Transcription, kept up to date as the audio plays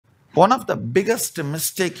One of the biggest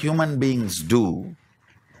mistake human beings do,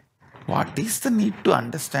 what is the need to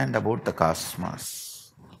understand about the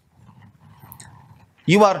cosmos?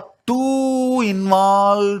 You are too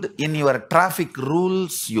involved in your traffic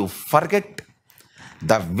rules, you forget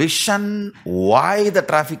the vision why the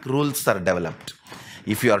traffic rules are developed.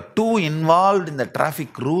 If you are too involved in the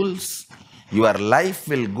traffic rules, your life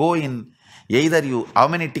will go in either how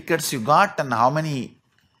many tickets you got and how many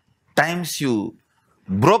times you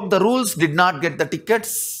broke the rules, did not get the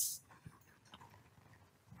tickets.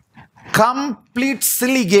 Complete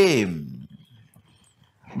silly game.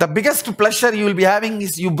 The biggest pleasure you will be having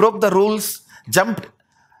is you broke the rules, jumped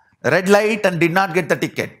red light and did not get the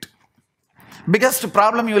ticket. Biggest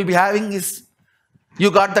problem you will be having is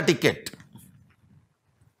you got the ticket.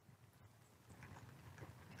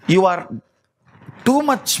 You are too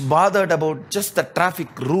much bothered about just the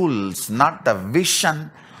traffic rules, not the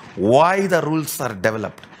vision why the rules are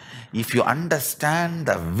developed. If you understand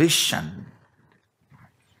the vision,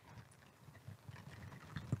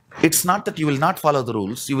 it's not that you will not follow the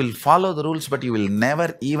rules. You will follow the rules, but you will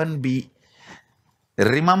never even be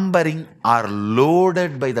remembering or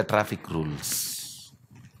loaded by the traffic rules.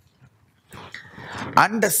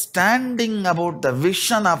 Understanding about the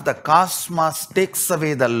vision of the cosmos takes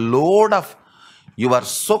away the load of your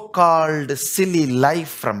so-called silly life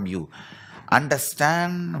from you.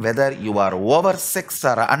 Understand whether you are oversexed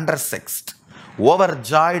or undersexed,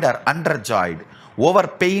 overjoyed or underjoyed,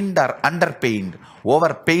 overpained or underpained,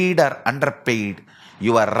 overpaid or underpaid.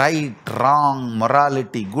 You are right, wrong,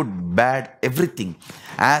 morality, good, bad, everything.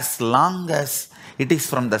 As long as it is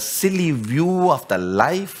from the silly view of the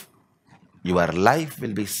life, your life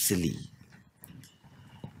will be silly.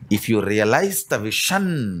 If you realize the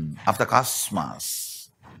vision of the cosmos,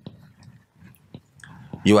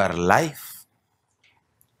 your life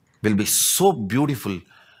will be so beautiful.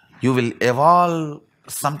 You will evolve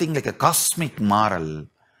something like a cosmic moral.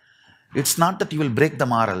 It's not that you will break the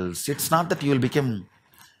morals. It's not that you will become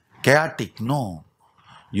chaotic. No.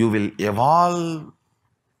 You will evolve.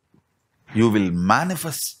 You will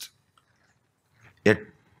manifest a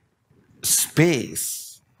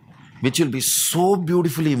space which will be so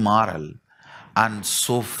beautifully moral and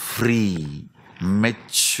so free,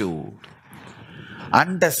 mature.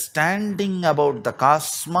 Understanding about the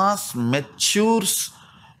cosmos matures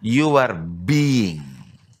your being.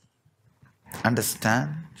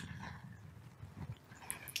 Understand?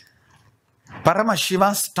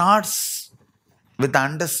 Paramashiva starts with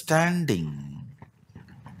understanding,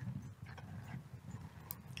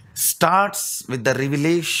 starts with the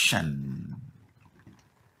revelation.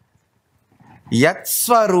 Yat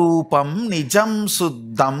Swarupam Nijam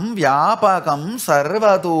Suddham Vyapakam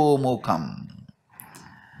Sarvatomukam.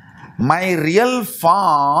 My real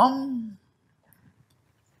form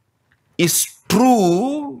is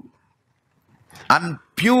true and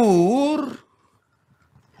pure,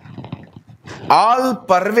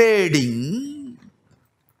 all-pervading.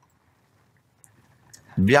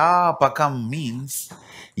 Vyapakam means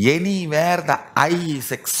anywhere the I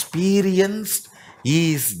is experienced,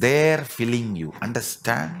 He is there filling you.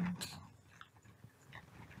 Understand?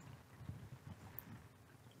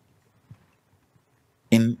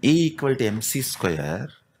 In E equal to MC²,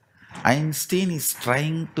 Einstein is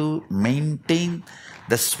trying to maintain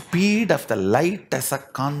the speed of the light as a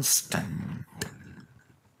constant.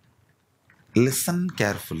 Listen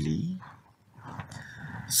carefully.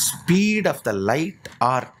 Speed of the light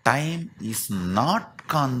or time is not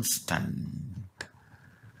constant.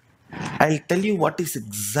 I'll tell you what is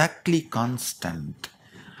exactly constant.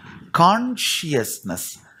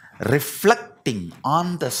 Consciousness reflecting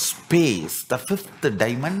on the space, the fifth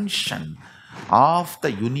dimension of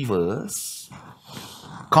the universe.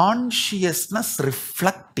 Consciousness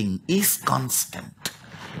reflecting is constant.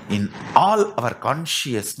 In all our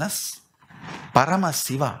consciousness,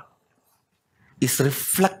 Paramashiva is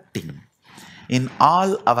reflecting in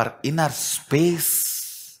all our inner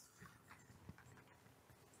space.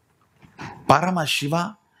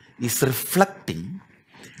 Paramashiva is reflecting.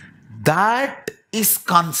 That is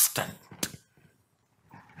constant.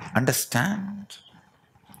 Understand?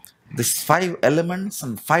 These 5 elements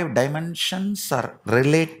and 5 dimensions are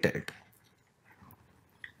related.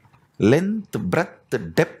 Length,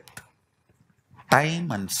 breadth, depth,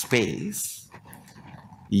 time and space.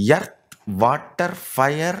 Earth, water,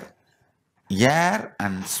 fire, air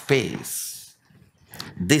and space.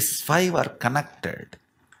 These 5 are connected.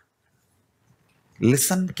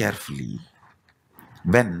 Listen carefully.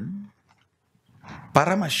 When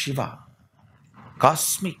Paramashiva,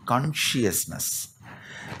 cosmic consciousness,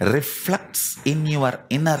 reflects in your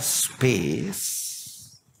inner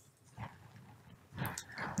space,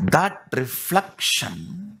 that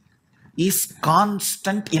reflection is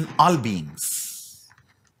constant in all beings,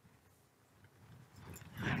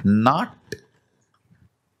 not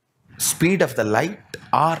speed of the light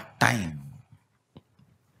or time.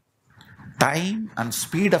 Time and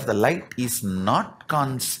speed of the light is not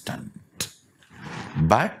constant,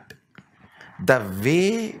 but the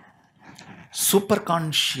way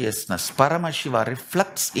superconsciousness, Paramashiva,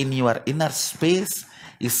 reflects in your inner space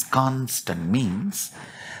is constant, means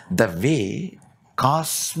the way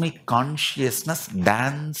cosmic consciousness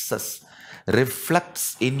dances,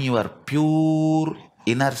 reflects in your pure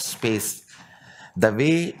inner space, the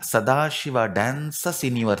way Sadashiva dances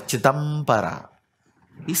in your Chidambara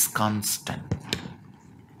is constant.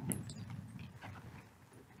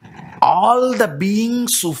 All the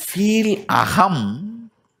beings who feel Aham,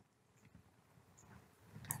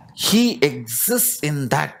 he exists in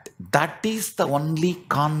that. That is the only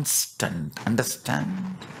constant.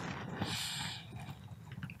 Understand?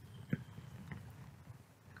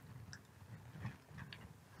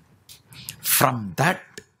 From that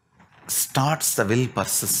starts the will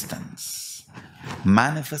persistence,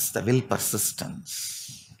 manifests the will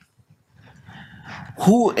persistence.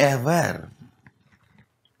 Whoever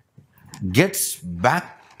gets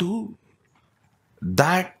back to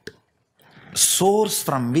that source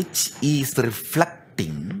from which he is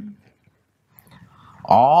reflecting,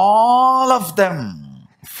 all of them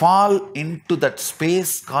fall into that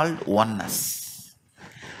space called oneness,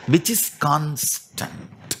 which is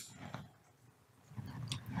constant.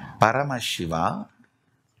 Paramashiva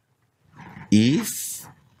is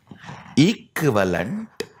equivalent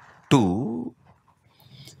to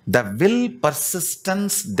the will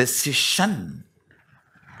persistence decision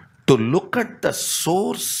to look at the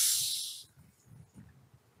source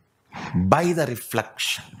by the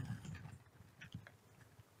reflection.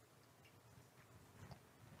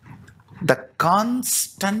 The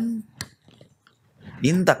constant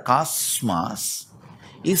in the cosmos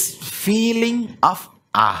is feeling of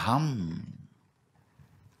Aham.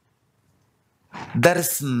 There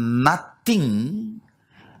is nothing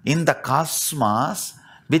in the cosmos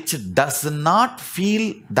which does not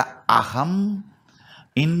feel the Aham,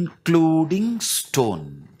 including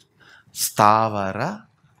stone, Stavara,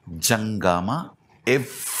 Jangama,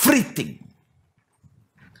 everything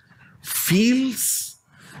feels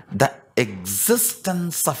the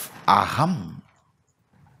existence of Aham.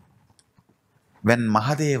 When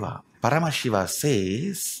Mahadeva, Paramashiva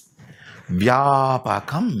says,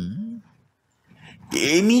 Vyapakam,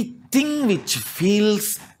 anything which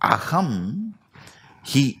feels Aham,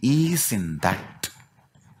 he is in that.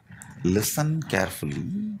 Listen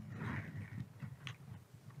carefully.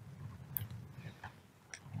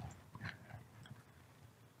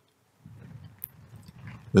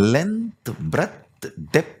 Length, breadth,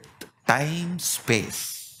 depth, time,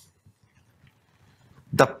 space.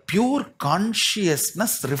 The pure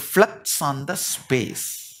consciousness reflects on the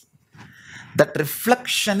space. That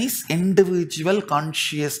reflection is individual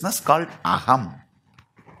consciousness called Aham.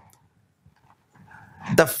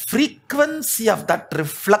 The frequency of that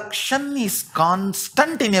reflection is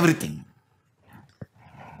constant in everything.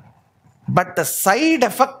 But the side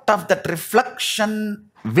effect of that reflection,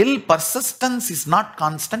 will persistence, is not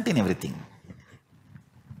constant in everything.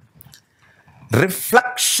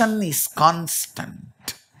 Reflection is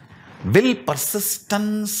constant. Will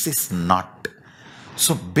persistence is not.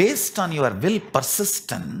 So based on your will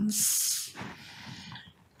persistence,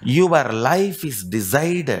 your life is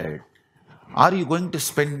decided. Are you going to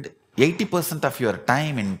spend 80% of your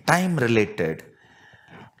time in time related,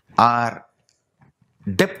 or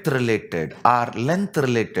depth related, or length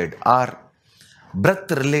related, or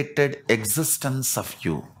breadth related existence of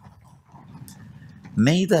you?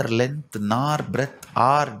 Neither length nor breadth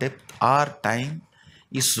or depth or time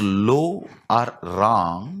is low or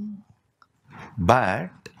wrong,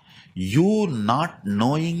 but you not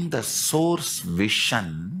knowing the source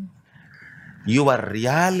vision, your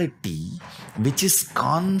reality, which is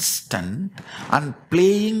constant and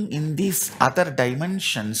playing in these other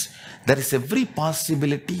dimensions, there is every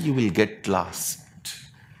possibility you will get lost.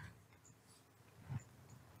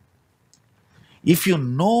 If you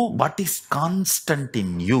know what is constant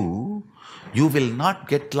in you, you will not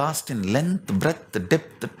get lost in length, breadth,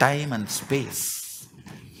 depth, time and space.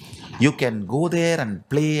 You can go there and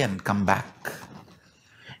play and come back.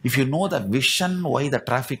 If you know the vision why the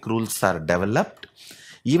traffic rules are developed,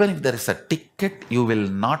 even if there is a ticket, you will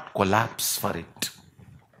not collapse for it.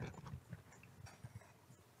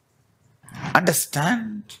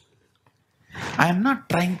 Understand? I am not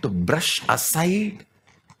trying to brush aside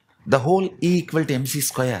the whole E equal to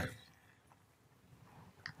MC².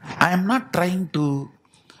 I am not trying to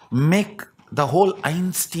make the whole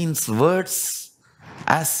Einstein's words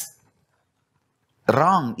as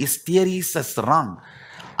wrong, his theories as wrong.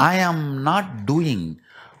 I am not doing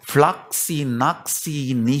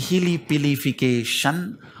fluxy-noxy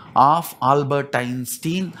nihilipilification of Albert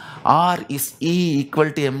Einstein or is E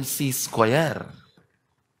equal to MC square.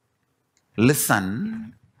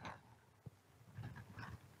 Listen,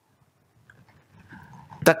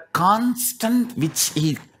 the constant which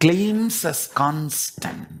he claims as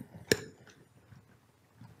constant,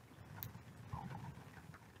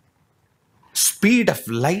 speed of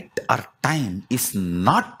light or time, is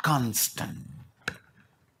not constant.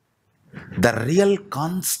 The real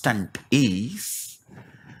constant is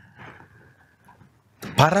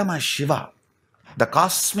Paramashiva, the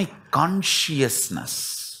cosmic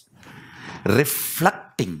consciousness,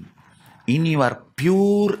 reflecting in your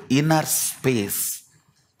pure inner space,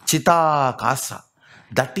 Chitakasa,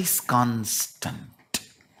 that is constant.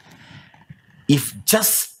 If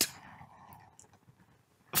just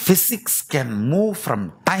physics can move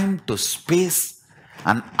from time to space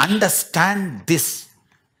and understand this,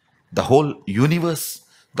 the whole universe,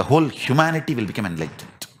 the whole humanity will become enlightened.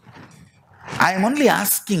 I am only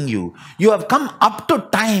asking you, you have come up to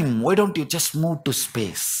time, why don't you just move to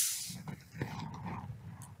space?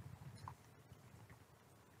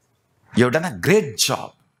 You have done a great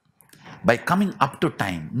job by coming up to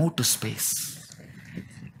time, move to space.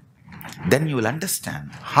 Then you will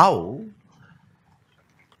understand how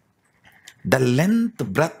the length,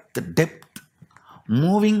 breadth, depth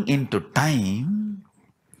moving into time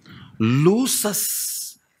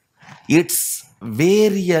loses its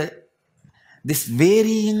varying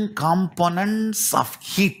components of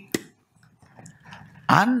heat,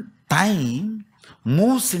 and time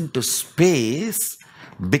moves into space,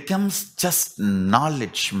 becomes just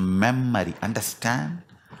knowledge, memory. Understand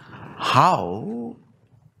how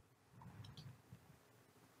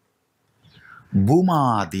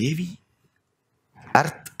Bhuma Devi,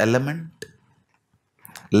 earth element,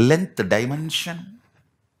 length dimension,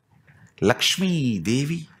 Lakshmi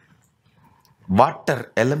Devi,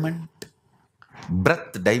 water element,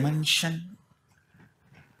 breath dimension,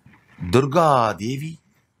 Durga Devi,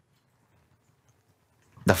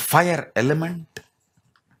 the fire element,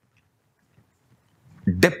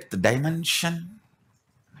 depth dimension,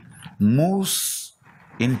 moves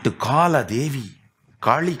into Kala Devi,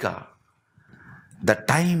 Kalika, the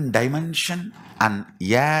time dimension and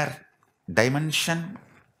air dimension,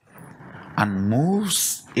 and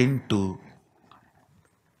moves into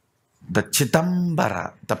the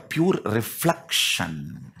Chidambara, the pure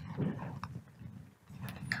reflection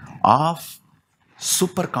of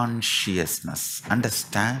superconsciousness.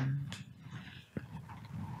 Understand?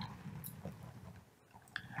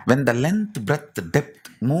 When the length, breadth, depth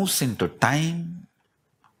moves into time,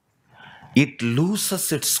 it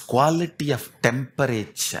loses its quality of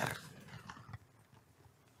temperature.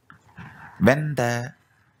 When the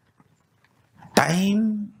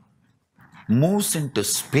time moves into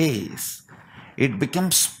space, it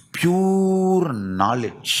becomes pure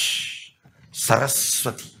knowledge.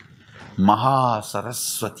 Saraswati, Maha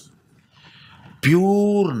Saraswati.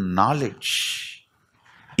 Pure knowledge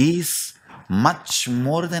is much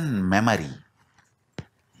more than memory.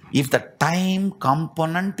 If the time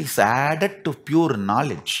component is added to pure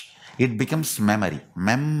knowledge, it becomes memory.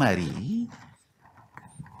 Memory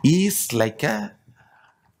is like a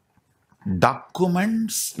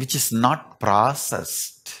documents which is not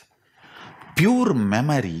processed. Pure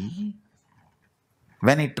memory,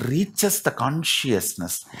 when it reaches the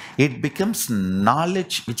consciousness, it becomes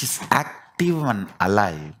knowledge which is active and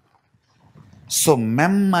alive. So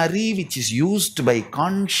memory which is used by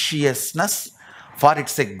consciousness for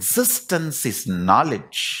its existence is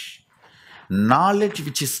knowledge. Knowledge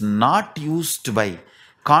which is not used by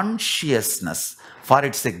consciousness for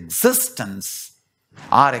its existence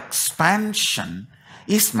or expansion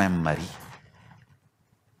is memory.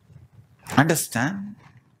 Understand?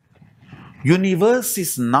 Universe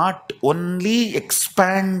is not only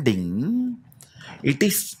expanding, it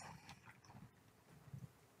is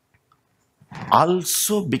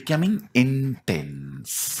also becoming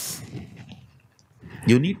intense.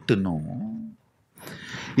 You need to know,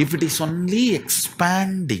 if it is only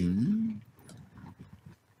expanding,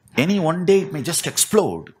 any one day it may just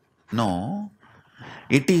explode. No,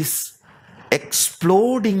 it is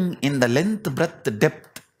exploding in the length, breadth,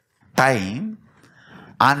 depth, time,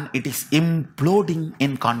 and it is imploding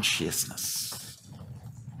in consciousness.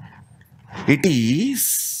 It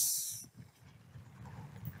is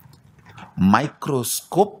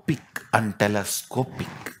microscopic and telescopic.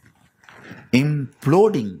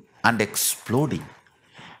 imploding and exploding.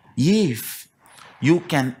 If you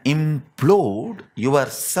can implode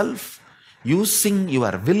yourself using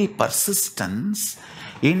your will persistence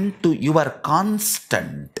into your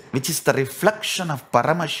constant, which is the reflection of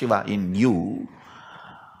Paramashiva in you,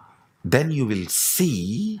 then you will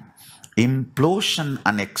see implosion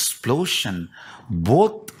and explosion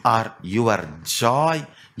both are your joy,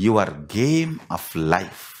 your game of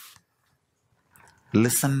life.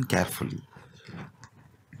 Listen carefully.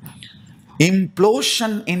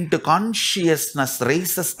 Implosion into consciousness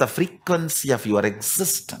raises the frequency of your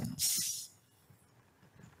existence.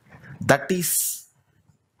 That is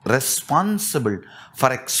responsible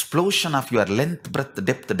for explosion of your length, breadth,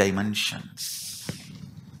 depth dimensions.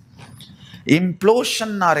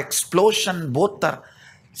 Implosion or explosion both are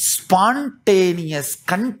spontaneous,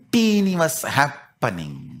 continuous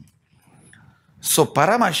happening. So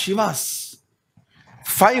Paramashiva's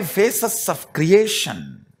 5 phases of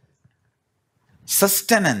creation,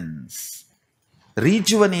 sustenance,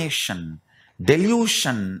 rejuvenation,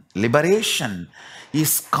 delusion, liberation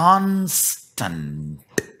is constant.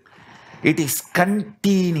 It is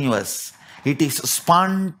continuous. It is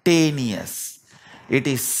spontaneous. It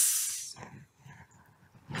is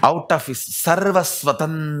out of his sarva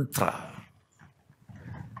swatantra.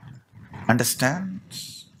 Understand?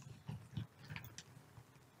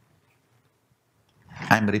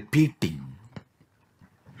 I am repeating.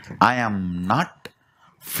 I am not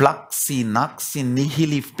fluxy, noxy,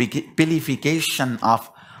 nihilification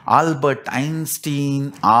of Albert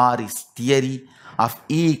Einstein or his theory of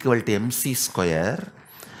E equal to MC².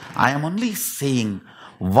 I am only saying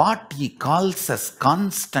what he calls as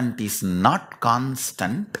constant is not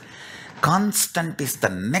constant. Constant is the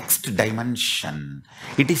next dimension.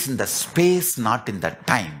 It is in the space, not in the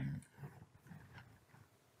time.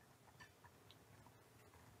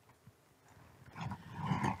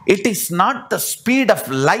 It is not the speed of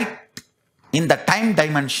light in the time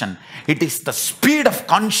dimension. It is the speed of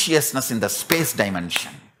consciousness in the space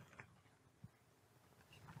dimension.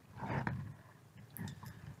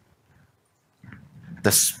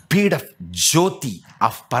 The speed of Jyoti,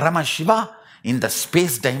 of Paramashiva in the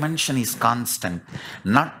space dimension is constant,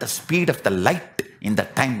 not the speed of the light in the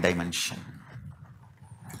time dimension.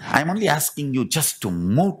 I am only asking you just to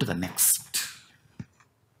move to the next.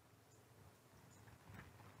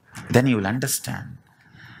 Then you will understand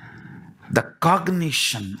the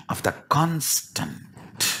cognition of the constant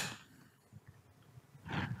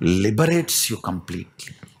liberates you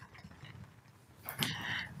completely.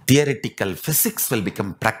 Theoretical physics will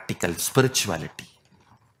become practical spirituality.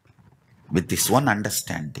 With this one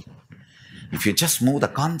understanding, if you just move the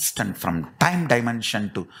constant from time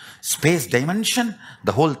dimension to space dimension,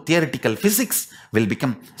 the whole theoretical physics will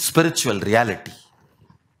become spiritual reality,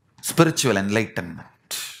 spiritual enlightenment.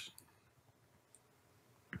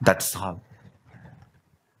 That's all.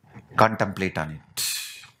 Contemplate on it.